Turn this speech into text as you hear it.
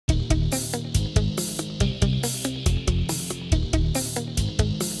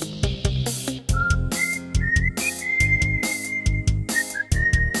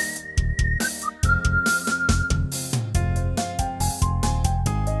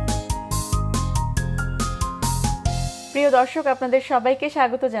প্রিয় দর্শক, আপনাদের সবাইকে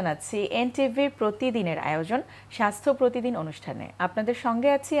স্বাগত জানাচ্ছি এনটিভির প্রতিদিনের আয়োজন স্বাস্থ্য প্রতিদিন অনুষ্ঠানে। আপনাদের সঙ্গে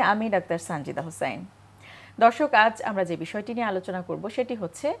আছি আমি ডাক্তার সানজিদা হোসেন। দর্শক, আজ আমরা যে বিষয়টি নিয়ে আলোচনা করব সেটি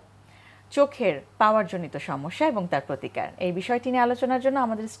হচ্ছে চোখের পাওয়ারজনিত সমস্যা এবং তার প্রতিকার। এই বিষয়টি নিয়ে আলোচনার জন্য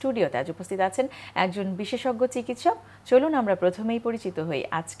আমাদের স্টুডিওতে আজ উপস্থিত আছেন একজন বিশেষজ্ঞ চিকিৎসক। চলুন আমরা প্রথমেই পরিচিত হই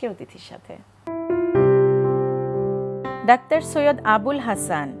আজকের অতিথির সাথে। ডাক্তার সৈয়দ আবুল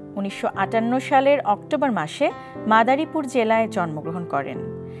হাসান 1958 সালের অক্টোবর মাসে মাদারীপুর জেলায় জন্মগ্রহণ করেন।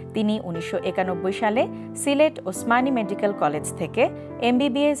 তিনি 1991 সালে সিলেট ওসমানী মেডিকেল কলেজ থেকে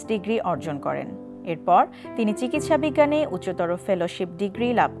এমবিবিএস ডিগ্রি অর্জন করেন। এরপর তিনি চিকিৎসা বিজ্ঞানে উচ্চতর ফেলোশিপ ডিগ্রি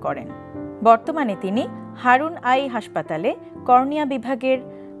লাভ করেন। বর্তমানে তিনি হারুন আই হাসপাতালে কর্নিয়া বিভাগের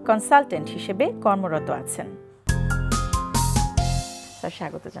কনসালটেন্ট হিসেবে কর্মরত আছেন। স্যার,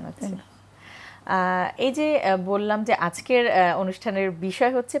 স্বাগত জানাচ্ছি। এই যে বললাম যে আজকের অনুষ্ঠানের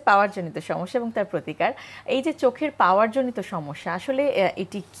বিষয় হচ্ছে পাওয়ারজনিত সমস্যা এবং তার প্রতিকার। এই যে চোখের পাওয়ারজনিত সমস্যা, আসলে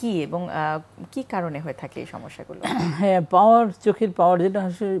এটি কি এবং কি কারণে হয়ে থাকে এই সমস্যাগুলো? হ্যাঁ, চোখের পাওয়ার যেটা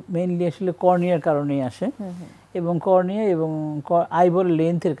আসলে মেইনলি আসলে কর্নিয়ার কারণেই আসে এবং কর্নিয়া এবং আইবল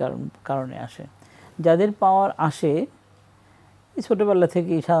লেন্থের কারণে আসে। যাদের পাওয়ার আসে ছোটোবেলা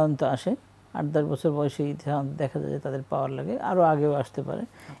থেকেই সাধারণত আসে, 8-10 বছর বয়সেই দেখা যায় যে তাদের পাওয়ার লাগে, আরও আগেও আসতে পারে।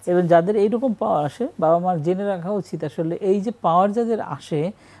 এবং যাদের এইরকম পাওয়ার আসে, বাবা মার জেনে রাখা উচিত আসলে এই যে পাওয়ার যাদের আসে,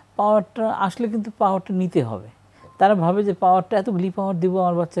 পাওয়ারটা আসলে কিন্তু পাওয়ারটা নিতে হবে। তারা ভাবে যে পাওয়ারটা এতগুলি পাওয়ার দিব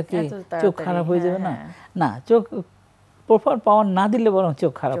আমার বাচ্চাকে, চোখ খারাপ হয়ে যাবে না। না, চোখ প্রপার পাওয়ার না দিলে বরং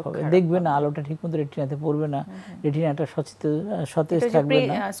চোখ খারাপ হবে। দেখবে না, আলোটা ঠিক মতো রেটিনাতে পড়বে না, রেটিনাটা সতেজ থাকবে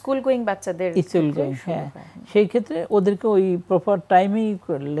না। স্কুল গোয়িং বাচ্চাদের, হ্যাঁ, সেই ক্ষেত্রে ওদেরকে ওই প্রপার টাইমেই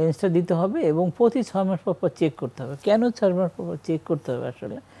লেন্সটা দিতে হবে এবং প্রতি 6 মাস পর চেক করতে হবে। কেন 6 মাস পর চেক করতে হবে?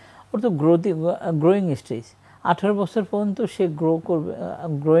 আসলে ওর তো গ্রোয়িং স্টেজ, 18 বছর পর্যন্ত সে গ্রো করবে,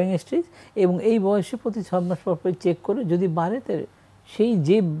 গ্রোয়িং স্টেজ, এবং এই বয়সে প্রতি 6 মাস পর চেক করে যদি বাড়ে সেই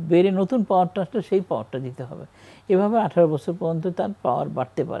যে বেড়ে নতুন পাওয়ারটা আসলে সেই পাওয়ারটা দিতে হবে। এভাবে 18 বছর পর্যন্ত তার পাওয়ার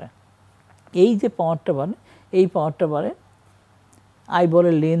বাড়তে পারে। এই যে পাওয়ারটা বাড়ে, এই পাওয়ারটা বাড়ে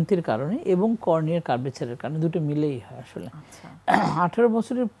আইবলের লেন্থের কারণে এবং কর্নিয়ার কার্ভেচারের কারণে, দুটো মিলেই হয় আসলে। 18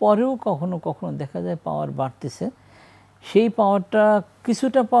 বছরের পরেও কখনো কখনো দেখা যায় পাওয়ার বাড়তেছে। সেই পাওয়ারটা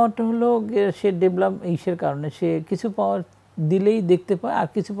কিছুটা পাওয়ারটা হলো সে ডেভেলপ এইসের কারণে, সে কিছু পাওয়ার দিলেই দেখতে পায়, আর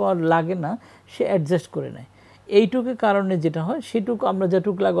কিছু পাওয়ার লাগে না, সে অ্যাডজাস্ট করে নেয়। এইটুকু কারণে যেটা হয়, সেটুকু আমরা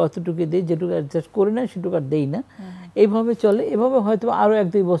যেটুকু লাগে অতটুকু দিই, যেটুকু অ্যাডজাস্ট করে নেয় সেটুকু আর দেই না। এইভাবে চলে। এভাবে হয়তো আরও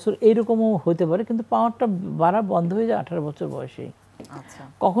 1-2 বছর এইরকমও হতে পারে, কিন্তু পাওয়ারটা বাড়া বন্ধ হয়ে যায় 18 বছর বয়সেই।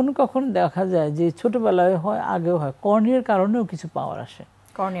 কখনো কখনো দেখা যায় যে ছোটবেলায় হয়, আগেও হয়, কর্নিয়ার কারণেও কিছু পাওয়ার আসে,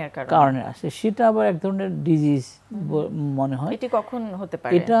 কারণে আসে। সেটা আবার এক ধরনের ডিজিজ মনে হয়। এটি কখন হতে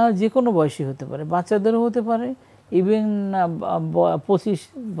পারে? এটা যে কোনো বয়সী হতে পারে, বাচ্চাদেরও হতে পারে, ইভেন 25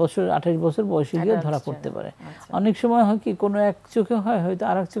 বছর 28 বছর বয়সে গিয়ে ধরা পড়তে পারে। অনেক সময় হয় কি, কোনো এক চোখে হয়, হয়তো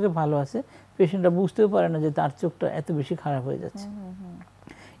আর এক চোখে ভালো আছে, পেশেন্টরা বুঝতেও পারে না যে তার চোখটা এত বেশি খারাপ হয়ে যাচ্ছে।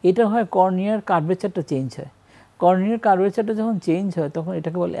 এটা হয় কর্নিয়ার কার্ভেচারটা চেঞ্জ হয়। কর্নিয়ার কার্ভেচারটা যখন চেঞ্জ হয় তখন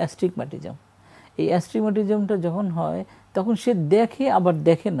এটাকে বলে অ্যাস্টিগম্যাটিজম। এই অ্যাস্টিগম্যাটিজমটা যখন হয় তখন সে দেখে আবার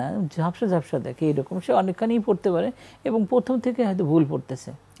দেখে না, ঝাপসা ঝাপসা দেখে, এরকম সে অনেকখানি পড়তে পারে এবং প্রথম থেকে হয়তো ভুল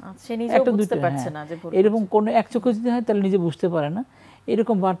পড়তেছে, এরকম কোনো এক চোখে যদি হয় তাহলে নিজে বুঝতে পারে না,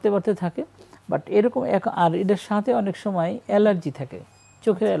 এরকম বাড়তে বাড়তে থাকে। বাট এরকম আর এটার সাথে অনেক সময় অ্যালার্জি থাকে,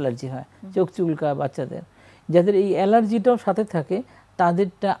 চোখের অ্যালার্জি হয়, চোখ চুলকায় বাচ্চাদের। যাদের এই অ্যালার্জিটাও সাথে থাকে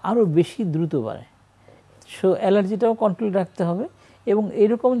তাদেরটা আরও বেশি দ্রুত বাড়ে। সো অ্যালার্জিটাও কন্ট্রোল রাখতে হবে এবং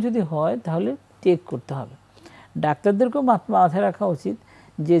এরকম যদি হয় তাহলে চেক করতে হবে। ডাক্তারদেরকেও মাথায় রাখা উচিত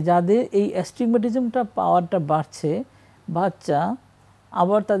যে যাদের এই অ্যাস্টিগম্যাটিজমটা পাওয়ারটা বাড়ছে, বাচ্চা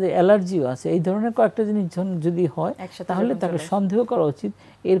আবার তাদের অ্যালার্জিও আছে, এই ধরনের কয়েকটা জিনিস যদি হয় তাহলে তাকে সন্দেহ করা উচিত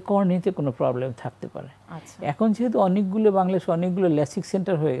এর কর্নিয়াতে কোনো প্রবলেম থাকতে পারে। এখন যেহেতু অনেকগুলো বাংলাদেশে অনেকগুলো ল্যাসিক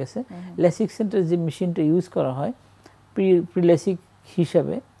সেন্টার হয়ে গেছে, ল্যাসিক সেন্টার যে মেশিনটা ইউজ করা হয় প্রিল্যাসিক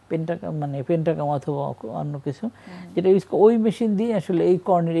হিসাবে, পেন্টাকাম অথবা অন্য কিছু যেটা ইউজ করে, ওই মেশিন দিয়ে আসলে এই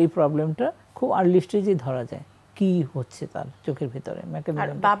কর্নিয়ার এই প্রবলেমটা খুব আর্লি স্টেজেই ধরা যায় কি হচ্ছে তার চোখের ভিতরে।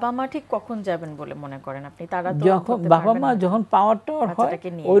 বাবা মা ঠিক কখন যাবেন বলে মনে করেন আপনি? তারা যখন বাবা মা যখন পাওয়ারটা হয়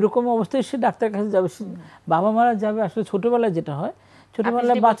ওই রকম অবস্থায় সে ডাক্তারের কাছে যাবে। বাবা মারা যাবে আসলে ছোটবেলায় যেটা হয়,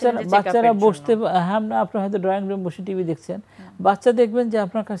 ছোটবেলায় বাচ্চারা বসতে, হ্যাঁ, আপনার হয়তো ড্রয়িং রুম বসে টিভি দেখছেন, বাচ্চা দেখবেন যে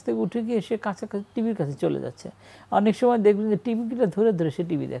আপনার কাছ থেকে উঠে গিয়ে সে কাছাকাছি টিভির কাছে চলে যাচ্ছে। অনেক সময় দেখবেন যে টিভিটা ধরে ধরে সে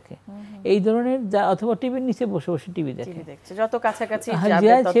টিভি দেখে, এই ধরনের, অথবা টিভির নিচে বসে বসে টিভি দেখে, যত কাছাকাছি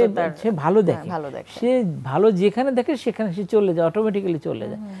সে ভালো দেখে, সে ভালো যেখানে দেখে সেখানে সে চলে যায়, অটোমেটিক্যালি চলে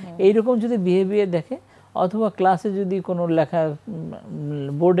যায়। এইরকম যদি বিহেভিয়ার দেখে অথবা ক্লাসে যদি কোনো লেখা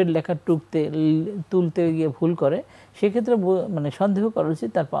বোর্ডের লেখা তুলতে গিয়ে ভুল করে, সেক্ষেত্রে মানে সন্দেহ করা উচিত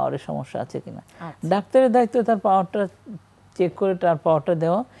তার পাওয়ারের সমস্যা আছে কিনা। ডাক্তারের দায়িত্ব তার পাওয়ারটা চেক করে তার পাওয়ারটা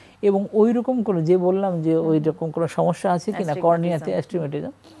দেওয়া, এবং ওই রকম করে যে বললাম যে ওই রকম কোনো সমস্যা আছে কিনা কর্নিয়াতে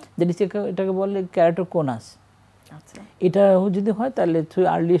অ্যাস্টিগমেটিজম, যেটি এটাকে বলে ক্যারাটোকোনাস। এটা যদি হয় তাহলে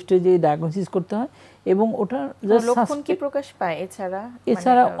আর্লি স্টেজে ডায়াগনোসিস করতে হয়, এবং ওটা লক্ষণ কি প্রকাশ পায়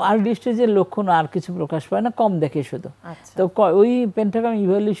এছাড়া আর্লি স্টেজের লক্ষণ আর কিছু প্রকাশ পায় না, কম দেখে শুধু। তো ওই পেন্টাগ্রাম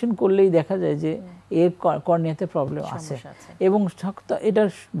ইভ্যালুয়েশন করলেই দেখা যায় যে এর কর্নিয়াতে প্রবলেম আছে, এবং এটার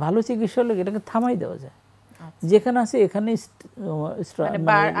ভালো চিকিৎসা হলে এটাকে থামাই দেওয়া যায়, যেখানে আছে এখানে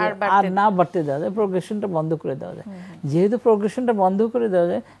আর না বাড়তে দেওয়া যায়, প্রোগ্রেশনটা বন্ধ করে দেওয়া যায়। যেহেতু প্রোগ্রেশনটা বন্ধ করে দেওয়া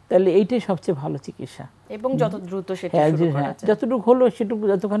যায়, তাহলে এইটাই সবচেয়ে ভালো চিকিৎসা, এবং যত দ্রুত সেটা যতটুকু হলো সেটুকু,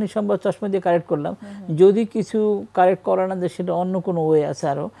 যতখানি সম্ভব চশমা দিয়ে কারেক্ট করলাম। যদি কিছু কারেক্ট করা না যায়, সেটা অন্য কোনো ওয়ে আছে,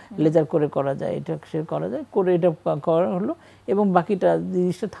 আরো লেজার করে করা যায়, এটা সে করা যায়, করে এটা করা হলো, এবং বাকিটা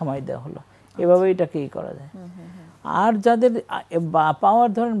জিনিসটা থামাই দেওয়া হলো, এভাবে এটাকেই করা যায়। আর যাদের পাওয়ার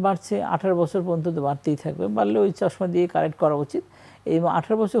ধরেন বাড়ছে, 18 বছর পর্যন্ত তো বাড়তেই থাকবে, বাড়লে ওই চশমা দিয়ে কারেক্ট করা উচিত, এবং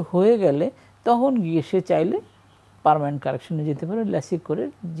 18 বছর হয়ে গেলে তখন গিয়ে সে চাইলে পার্মানেন্ট কারেকশনে যেতে পারে, ল্যাসিক করে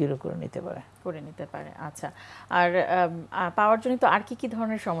জিরো করে নিতে পারে। আচ্ছা, আর পাওয়ার জনিত আর কি কি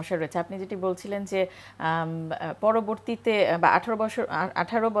ধরনের সমস্যা রয়েছে? আপনি যেটি বলছিলেন যে পরবর্তীতে বা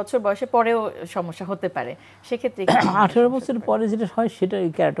 18 বছর বয়সে পরেও সমস্যা হতে পারে, সেক্ষেত্রে 18 বছর পরে যেটা হয় সেটা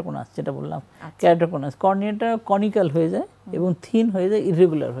ক্যারাটোকোনাস, যেটা বললাম ক্যারাটোকোনাস, কর্নিয়াটা কনিক্যাল হয়ে যায় এবং থিন হয়ে যায়,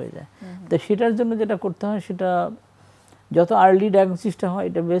 ইররেগুলার হয়ে যায়। তো সেটার জন্য যেটা করতে হয়, সেটা যত আর্লি ডায়াগনোসিসটা হয়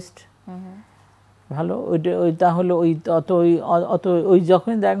এটা বেস্ট, ভালো। তাহলে ওই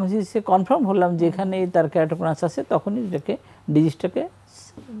যখনই ডায়াগনোসিসে কনফার্ম হলাম যে এখানে তার ক্যারাটোকোনাস আছে, তখনই এটাকে ডিজিজটাকে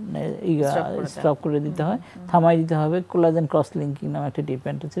স্টপ করে দিতে হয়, থামাই দিতে হবে। কোলাজেন ক্রস লিঙ্কিং নামে একটা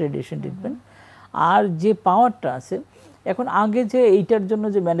ট্রিটমেন্ট আছে, রেডিয়েশন ট্রিটমেন্ট। আর যে পাওয়ারটা আছে এখন, আগে যে এইটার জন্য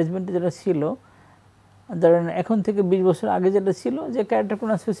যে ম্যানেজমেন্ট যেটা ছিল, ধরেন এখন থেকে 20 বছর আগে যেটা ছিল যে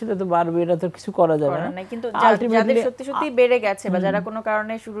ক্যারাটোকোনাস সেটা তো বাড়বে, এটা তো কিছু করা যাবে না, কিন্তু যাদের সত্যি বেড়ে গেছে বা যারা কোনো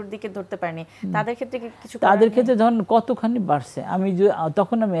কারণে শুরুর দিকে ধরতে পারেনি, তাদের ক্ষেত্রে কিছু, তাদের ক্ষেত্রে ধরেন কতখানি বাড়ছে,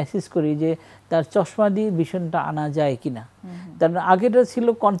 তখন আমি অ্যাসেস করি যে তার চশমা দিয়ে ভিশনটা আনা যায় কিনা। তার আগেটা ছিল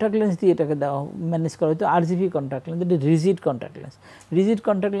কন্ট্যাক্ট লেন্স দিয়ে এটাকে দেওয়া ম্যানেজ করা হতো, আরজিবি কন্ট্যাক্ট লেন্স, এটা rigid contact lens. Rigid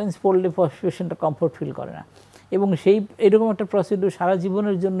contact lens পড়লে পেশেন্টটা কমফোর্ট ফিল করে না, এবং সেই এরকম একটা প্রসিডিউর সারা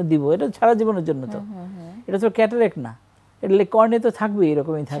জীবনের জন্য দিব, এটা সারা জীবনের জন্য, তো এটা তো ক্যাটারেক্ট না, এটা কর্নিয়া তো থাকবে,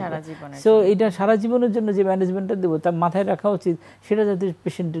 এরকমই থাকবে। সো এটা সারা জীবনের জন্য যে ম্যানেজমেন্টটা দেবো, তার মাথায় রাখা উচিত সেটা যাতে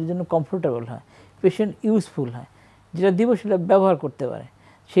পেশেন্টের জন্য কমফোর্টেবল হয়, পেশেন্ট ইউজফুল হয়, যেটা দিব সেটা ব্যবহার করতে পারে।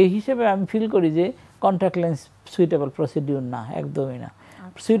 সেই হিসেবে আমি ফিল করি যে কন্ট্যাক্ট লেন্স সুইটেবল প্রসিডিউর না, একদমই না।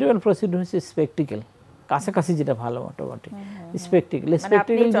 সুইটেবল প্রসিডিউর হচ্ছে স্পেকটিক্যাল, কাছাকাছি যেটা ভালো মোটামুটি স্পেকটিক্যাল।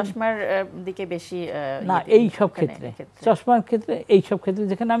 চশমার দিকে বেশি না এই সব ক্ষেত্রে, চশমার ক্ষেত্রে এই সব ক্ষেত্রে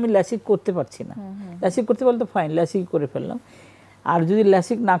যেখানে আমি ল্যাসিক করতে পারছি না, ল্যাসিক করতে পারলে তো ফাইন, ল্যাসিক করে ফেললাম। আর যদি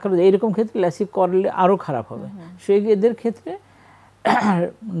ল্যাসিক না করে, এইরকম ক্ষেত্রে ল্যাসিক করলে আরও খারাপ হবে। সেই এদের ক্ষেত্রে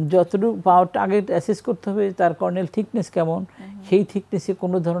যতটুকু পাওয়ারটা আগে অ্যাসেস করতে হবে, তার কর্নিয়াল থিকনেস কেমন, সেই থিকনেসে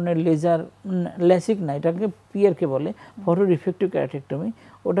কোনো ধরনের লেজার, ল্যাসিক না, এটাকে পিয়ারকে বলে ফটো রিফ্লেকটিভ ক্যারাটেক্টমি,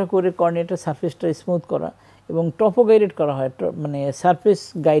 ওটা করে কর্নিয়াটা সারফেসটা স্মুথ করা, এবং টপো গাইডেড করা হয়, মানে সারফেস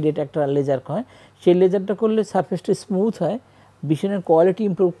গাইডেড একটা লেজার হয়, সেই লেজারটা করলে সারফেসটা স্মুথ হয়, ভিশনের কোয়ালিটি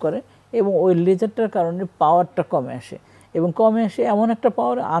ইমপ্রুভ করে, এবং ওই লেজারটার কারণে পাওয়ারটা কমে আসে, এবং কমে আসে এমন একটা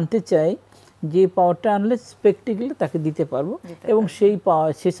পাওয়ার আনতে চাই যে পাওয়ারটা আনলে স্পেকটিক্যালি তাকে দিতে পারবো, এবং সেই পাওয়ার,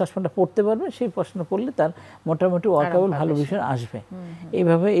 সেই চশমাটা পড়তে পারবে, সেই চশমা পড়লে তার মোটামুটি ওয়ার্কেবল ভালো ভিশন আসবে।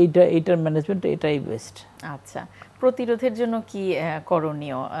 এইভাবে এইটার ম্যানেজমেন্ট এটাই বেস্ট। আচ্ছা, প্রতিরোধের জন্য কি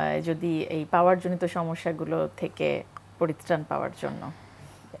করণীয় যদি এই পাওয়ার জনিত সমস্যাগুলো থেকে পরিত্রাণ পাওয়ার জন্য?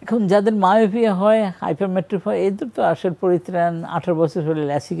 এখন যাদের মায়োপিয়া হয়, হাইপারমেট্রিক হয়, এদের তো আসল পরিত্রাণ 18 বছর হলে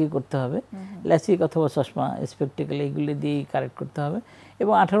ল্যাসিকই করতে হবে, ল্যাসিক অথবা চশমা স্পেকটিক্যাল এইগুলি দিয়েই কারেক্ট করতে হবে।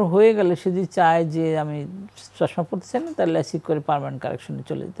 এবং 18 হয়ে গেলে সে যদি চায় যে আমি চশমা পড়তে চাই না, তার ল্যাসিক করে পার্মানেন্ট কারেকশনে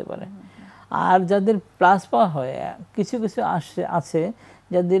চলে যেতে পারে। আর যাদের প্লাস পাওয়ার হয়, কিছু কিছু আছে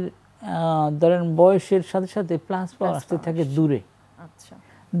যাদের ধরেন বয়সের সাথে সাথে প্লাস পাওয়ার আসতে থাকে দূরে। আচ্ছা,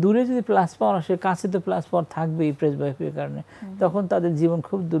 দূরে যদি প্লাস পাওয়ার আসে, কাছে তো প্লাস পাওয়ার থাকবেই প্রেস বায়োপিয়ার কারণে, তখন তাদের জীবন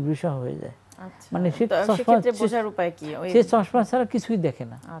খুব দুর্বিষহ হয়ে যায়। মানে সে চশমা ছাড়া কিছুই দেখে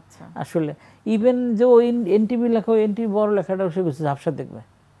না আসলে। ইভেন যে ওই এনটিভি লেখা, ওই এনটিভি বড় লেখাটাও সে ঝাপসা দেখবে,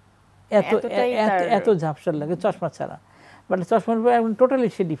 এত ঝাপসা লাগে চশমা ছাড়া। বাট চশমার উপর এখন টোটালি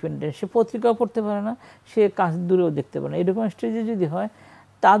সে ডিপেন্ডেন্ট, সে পত্রিকাও পড়তে পারে না, সে কাছ দূরেও দেখতে পারে না। এরকম স্টেজে যদি হয়,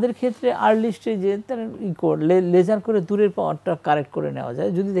 তাদের ক্ষেত্রে আর্লি স্টেজে তারা লেজার করে দূরের পাওয়ারটা কারেক্ট করে নেওয়া যায়।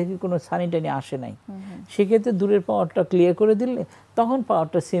 যদি দেখি কোনো সানি টানি আসে নাই, সেক্ষেত্রে দূরের পাওয়ারটা ক্লিয়ার করে দিলে তখন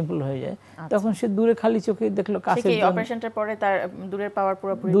পাওয়ারটা সিম্পল হয়ে যায়। তখন সে দূরে খালি চোখে দেখলো কাছের জন্য, অপারেশনটার পরে তার দূরের পাওয়ার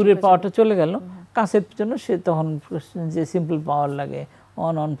পুরোপুরি দূরের পাওয়ারটা চলে গেল, কাছের জন্য সে তখন যে সিম্পল পাওয়ার লাগে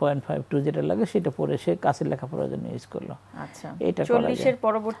 1.52 যেটা লাগে সেটা পরে সে কাছের লেখাপড়ার জন্য ইউজ করলো। আচ্ছা, এটা 40 এর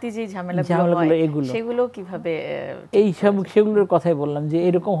পরবর্তী যে ঝামেলাগুলো সেগুলো কিভাবে এই সব সেগুলোর কথাই বললাম যে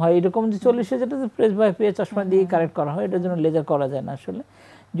এরকম হয়, এরকম যে 40 যেটা প্রেস বাই পেয়ে চশমা দিয়ে কারেক্ট করা হয়, এটার জন্য লেজার করা যায় না আসলে।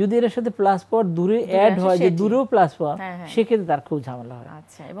 যদি এর সাথে প্লাস পাওয়ার দূরে অ্যাড হয়, যে দূরেও প্লাস পাওয়ার, সেক্ষেত্রে তার খুব ঝামেলা হয়।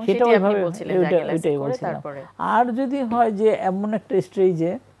 আচ্ছা, এবং সেটা আপনি বলছিলেন এটাই বলছিলাম। আর যদি হয় যে এমন একটা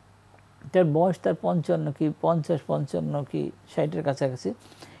স্টেজে তার বয়স তার 55 কি 50-55 কি 60-এর কাছাকাছি,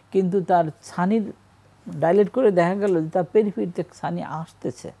 কিন্তু তার ছানির ডাইলেট করে দেখা গেল যে তার পেরিফেরিতে ছানি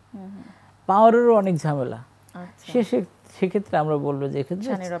আসতেছে, পাওয়ারেরও অনেক ঝামেলা, সেক্ষেত্রে আমরা বলবো যে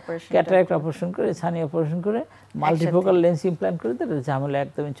এক্ষেত্রে ক্যাটারাক্ট অপারেশন করে, ছানি অপারেশন করে, মাল্টিফোকাল লেন্স ইমপ্ল্যান্ট করে তার ঝামেলা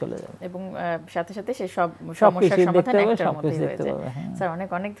একদমই চলে যাবে, এবং সাথে সাথে সেই সব সমস্যার সমাধান একটার মধ্যে হয়ে যায়। স্যার, অনেক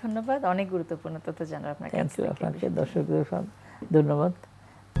অনেক ধন্যবাদ, অনেক গুরুত্বপূর্ণ তথ্য জানার আপনাকে। আপনাকে দর্শকদের ধন্যবাদ।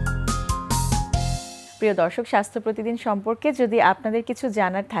 প্রিয় দর্শক, স্বাস্থ্য প্রতিদিন সম্পর্কে যদি আপনাদের কিছু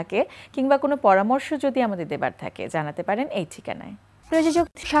জানার থাকে কিংবা কোনো পরামর্শ যদি আমাদের দেবার থাকে, জানাতে পারেন এই ঠিকানায়। প্রযোজক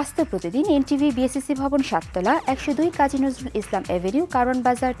স্বাস্থ্য প্রতিদিন, এনটিভি বিএসসি ভবন 7 তলা, 102 কাজী নজরুল ইসলাম এভিনিউ, কারওয়ান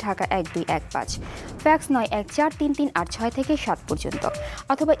বাজার, ঢাকা 1215। ফ্যাক্স 914338 থেকে 7 পর্যন্ত,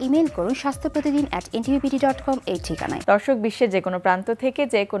 অথবা ইমেল করুন স্বাস্থ্যপ্রতিদিন@ntvbd.com এই ঠিকানায়। দর্শক, বিশ্বের যে কোনো প্রান্ত থেকে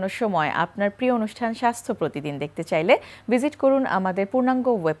যে কোনো সময় আপনার প্রিয় অনুষ্ঠান স্বাস্থ্য প্রতিদিন দেখতে চাইলে ভিজিট করুন আমাদের পূর্ণাঙ্গ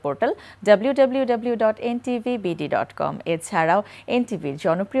ওয়েব পোর্টাল www.ntvbd.com। এছাড়াও এনটিভির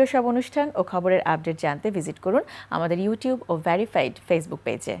জনপ্রিয় সব অনুষ্ঠান ও খবরের আপডেট জানতে ভিজিট করুন আমাদের ইউটিউব ও ভেরিফাইড ফেসবুক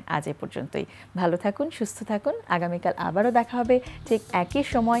পেজে। আজ এ পর্যন্তই। ভালো থাকুন, সুস্থ থাকুন। আগামীকাল আবারও দেখা হবে ঠিক একই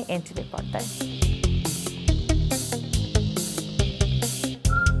সময় এনটিভির পর্দায়।